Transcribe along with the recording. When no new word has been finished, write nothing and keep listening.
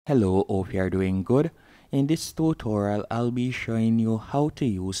Hello, hope you are doing good. In this tutorial, I'll be showing you how to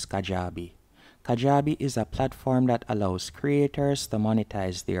use Kajabi. Kajabi is a platform that allows creators to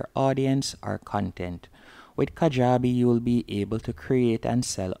monetize their audience or content. With Kajabi, you'll be able to create and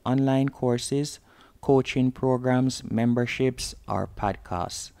sell online courses, coaching programs, memberships, or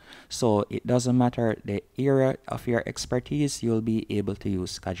podcasts. So it doesn't matter the area of your expertise, you'll be able to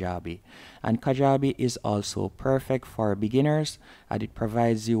use Kajabi. And Kajabi is also perfect for beginners, and it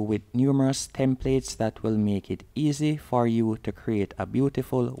provides you with numerous templates that will make it easy for you to create a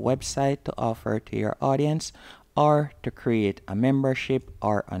beautiful website to offer to your audience or to create a membership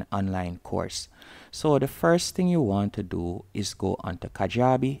or an online course. So the first thing you want to do is go onto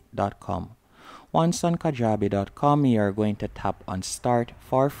kajabi.com. Once on kajabi.com, you are going to tap on Start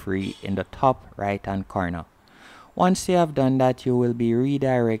for free in the top right hand corner. Once you have done that, you will be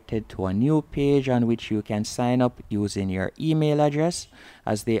redirected to a new page on which you can sign up using your email address,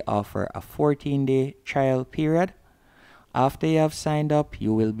 as they offer a 14-day trial period. After you have signed up,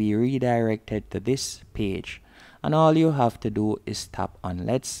 you will be redirected to this page, and all you have to do is tap on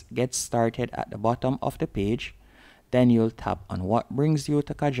Let's Get Started at the bottom of the page. Then you'll tap on What Brings You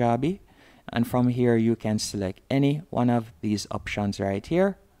to Kajabi, and from here you can select any one of these options right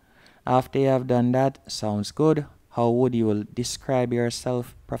here. After you have done that, sounds good. How would you describe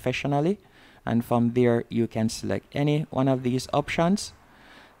yourself professionally? And from there you can select any one of these options.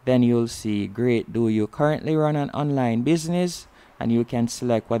 Then you'll see great, do you currently run an online business? And you can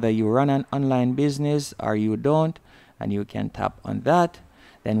select whether you run an online business or you don't, and you can tap on that.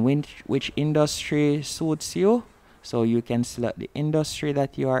 Then which industry suits you, so you can select the industry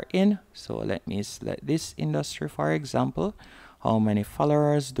that you are in. So let me select this industry, for example. How many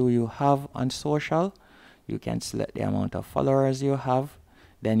followers do you have on social? You can select the amount of followers you have.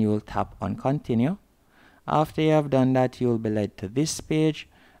 Then you will tap on Continue. After you have done that, you will be led to this page,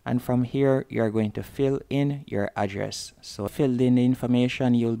 and from here you are going to fill in your address. So filled in the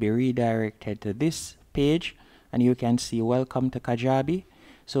information, you'll be redirected to this page, and you can see Welcome to Kajabi.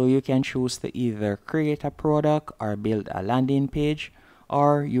 So you can choose to either create a product or build a landing page,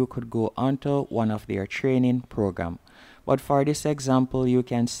 or you could go onto one of their training program. But for this example, you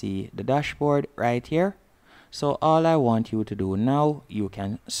can see the dashboard right here. So all I want you to do now, you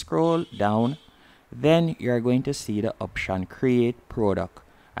can scroll down. Then you're going to see the option Create Product.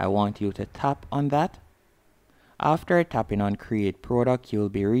 I want you to tap on that. After tapping on Create Product, you'll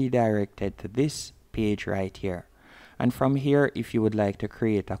be redirected to this page right here. And from here, if you would like to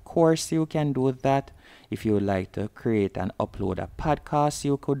create a course, you can do that. If you would like to create and upload a podcast,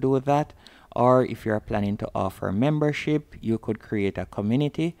 you could do that. Or if you're planning to offer membership, you could create a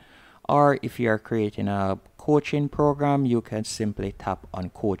community. Or if you're creating a coaching program, you can simply tap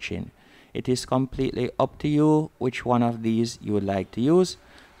on Coaching. It is completely up to you which one of these you would like to use.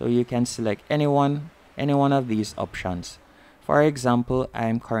 So you can select any one of these options. For example, I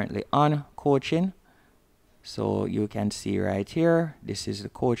am currently on Coaching. So you can see right here, this is the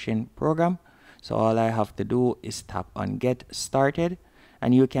coaching program. So all I have to do is tap on Get Started,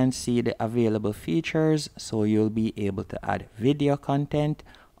 and you can see the available features. So you'll be able to add video content,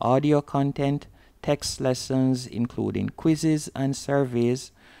 audio content, text lessons, including quizzes and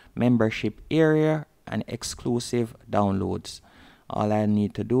surveys, membership area, and exclusive downloads. All I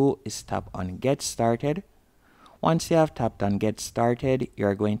need to do is tap on Get Started. Once you have tapped on Get Started,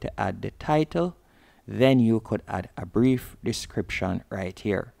 you're going to add the title. Then you could add a brief description right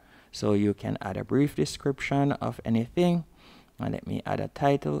here. So you can add a brief description of anything. And let me add a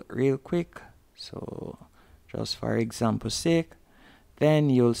title real quick. So just for example's sake,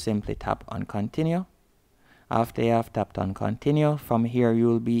 then you'll simply tap on Continue. After you have tapped on Continue, from here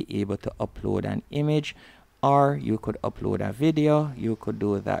you'll be able to upload an image, or you could upload a video. You could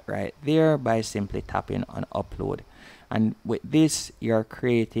do that right there by simply tapping on Upload. And with this, you're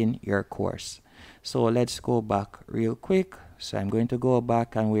creating your course. So let's go back real quick. So I'm going to go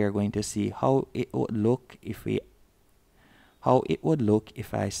back, and we are going to see how it would look if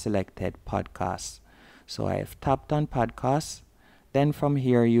I selected podcasts. So I have tapped on podcasts. Then from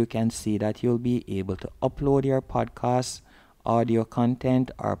here you can see that you'll be able to upload your podcast, audio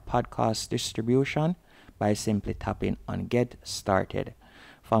content, or podcast distribution by simply tapping on Get Started.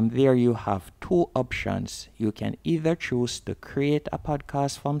 From there you have two options. You can either choose to create a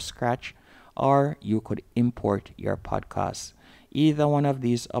podcast from scratch, or you could import your podcast. Either one of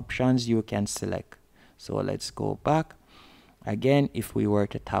these options you can select. So let's go back. Again, if we were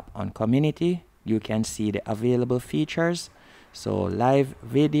to tap on Community, you can see the available features. So live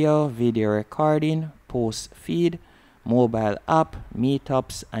video, video recording, post feed, mobile app,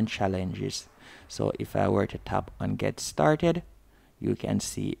 meetups, and challenges. So if I were to tap on Get Started, you can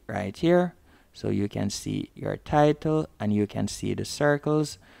see right here. So you can see your title and you can see the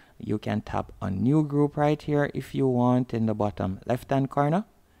circles. You can tap on new group right here if you want in the bottom left hand corner.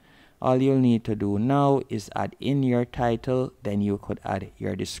 All you'll need to do now is add in your title, then you could add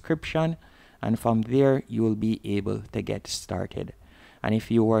your description, and from there you'll be able to get started. And if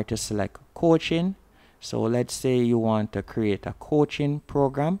you were to select coaching, so let's say you want to create a coaching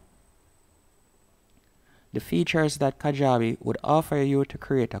program, the features that Kajabi would offer you to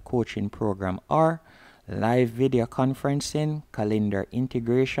create a coaching program are live video conferencing, calendar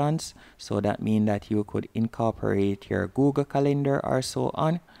integrations, so that means that you could incorporate your Google Calendar or so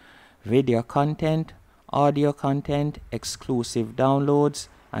on, video content, audio content, exclusive downloads,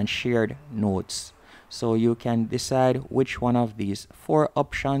 and shared notes. So you can decide which one of these 4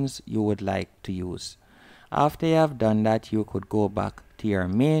 options you would like to use. After you have done that, you could go back to your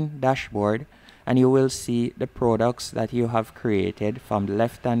main dashboard and you will see the products that you have created from the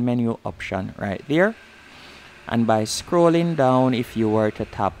left hand menu option right there. And by scrolling down, if you were to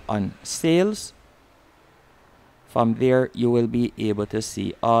tap on sales, from there you will be able to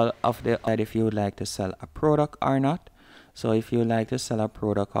see all of the if you would like to sell a product or not. So if you would like to sell a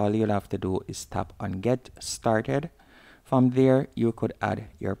product, all you'll have to do is tap on get started. From there you could add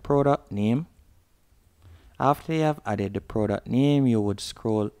your product name. After you have added the product name, you would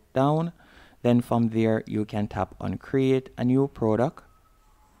scroll down. Then from there you can tap on create a new product.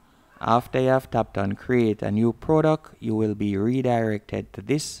 After you have tapped on create a new product, you will be redirected to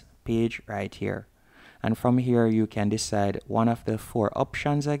this page right here. And from here you can decide one of the 4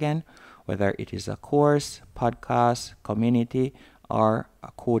 options again, whether it is a course, podcast, community, or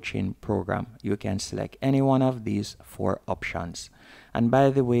a coaching program. You can select any one of these 4 options. And by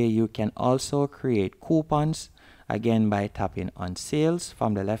the way, you can also create coupons, again by tapping on sales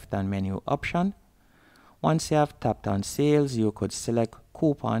from the left hand menu option. Once you have tapped on sales, you could select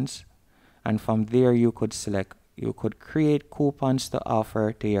coupons, and from there you could create coupons to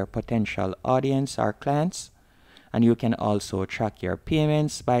offer to your potential audience or clients. And you can also track your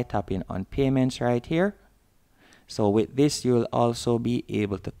payments by tapping on payments right here. So with this, you'll also be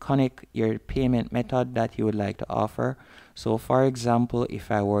able to connect your payment method that you would like to offer. So for example, if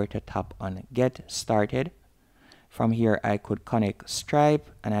I were to tap on get started, from here I could connect Stripe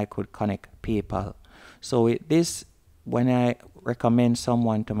and I could connect PayPal. So with this, when I recommend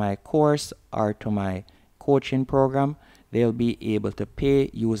someone to my course or to my coaching program, they'll be able to pay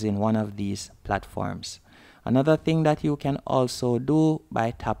using one of these platforms. Another thing that you can also do by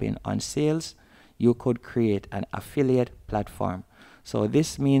tapping on sales, you could create an affiliate platform. So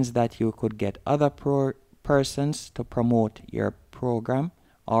this means that you could get other persons to promote your program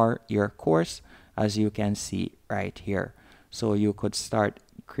or your course, as you can see right here. So you could start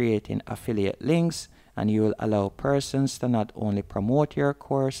creating affiliate links, and you will allow persons to not only promote your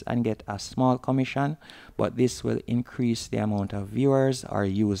course and get a small commission, but this will increase the amount of viewers or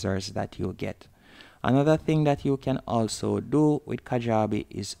users that you get. Another thing that you can also do with Kajabi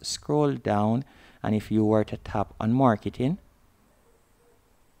is scroll down, and if you were to tap on marketing,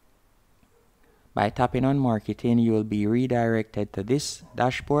 by tapping on marketing, you will be redirected to this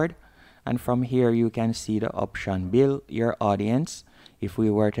dashboard, and from here you can see the option build your audience. If we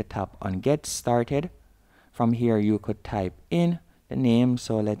were to tap on get started, from here you could type in the name.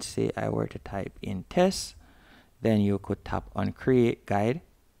 So let's say I were to type in Tess, then you could tap on create guide.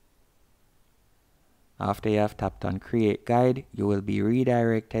 After you have tapped on create guide, you will be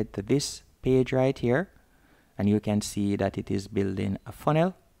redirected to this page right here, and you can see that it is building a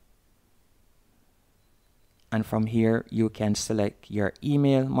funnel. And from here you can select your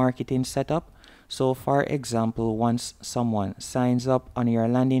email marketing setup. So for example, once someone signs up on your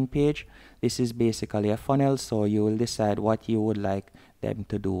landing page, this is basically a funnel, so you will decide what you would like them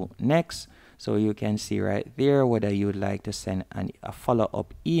to do next. So you can see right there whether you would like to send a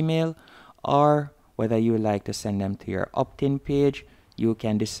follow-up email, or whether you would like to send them to your opt-in page. You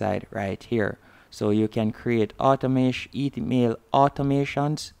can decide right here. So you can create email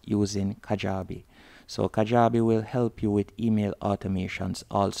automations using Kajabi. So Kajabi will help you with email automations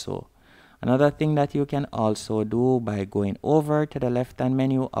also. Another thing that you can also do by going over to the left hand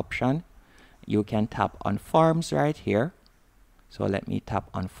menu option, you can tap on forms right here. So let me tap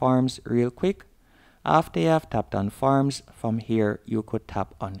on forms real quick. After you have tapped on forms, from here you could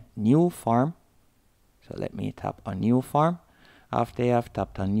tap on new form. So let me tap on new form. After you have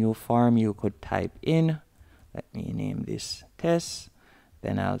tapped on new form, you could type in, let me name this test,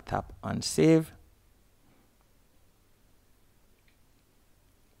 then I'll tap on save.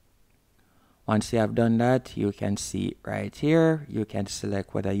 Once you have done that, you can see right here, you can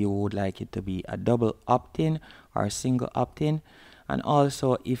select whether you would like it to be a double opt-in or a single opt-in. And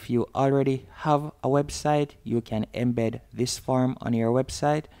also, if you already have a website, you can embed this form on your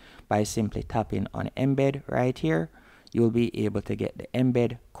website by simply tapping on embed right here. You'll be able to get the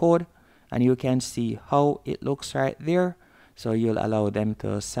embed code, and you can see how it looks right there. So you'll allow them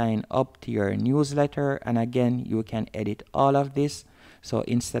to sign up to your newsletter, and again, you can edit all of this. So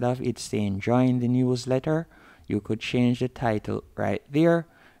instead of it saying join the newsletter, you could change the title right there,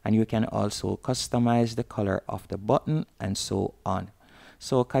 and you can also customize the color of the button and so on.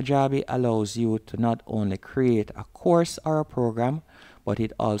 So Kajabi allows you to not only create a course or a program, but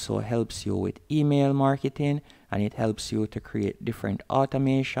it also helps you with email marketing, and it helps you to create different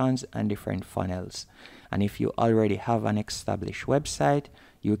automations and different funnels. And if you already have an established website,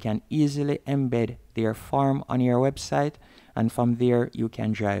 you can easily embed their form on your website, and from there you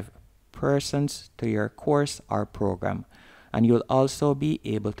can drive persons to your course or program. And you'll also be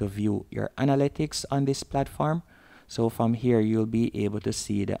able to view your analytics on this platform. So from here, you'll be able to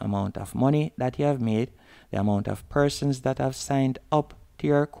see the amount of money that you have made, the amount of persons that have signed up to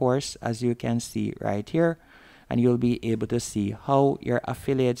your course, as you can see right here. And you'll be able to see how your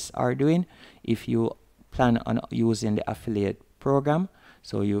affiliates are doing if you plan on using the affiliate program.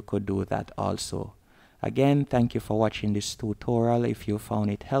 So you could do that also. Again, thank you for watching this tutorial. If you found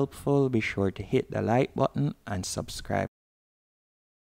it helpful, be sure to hit the like button and subscribe.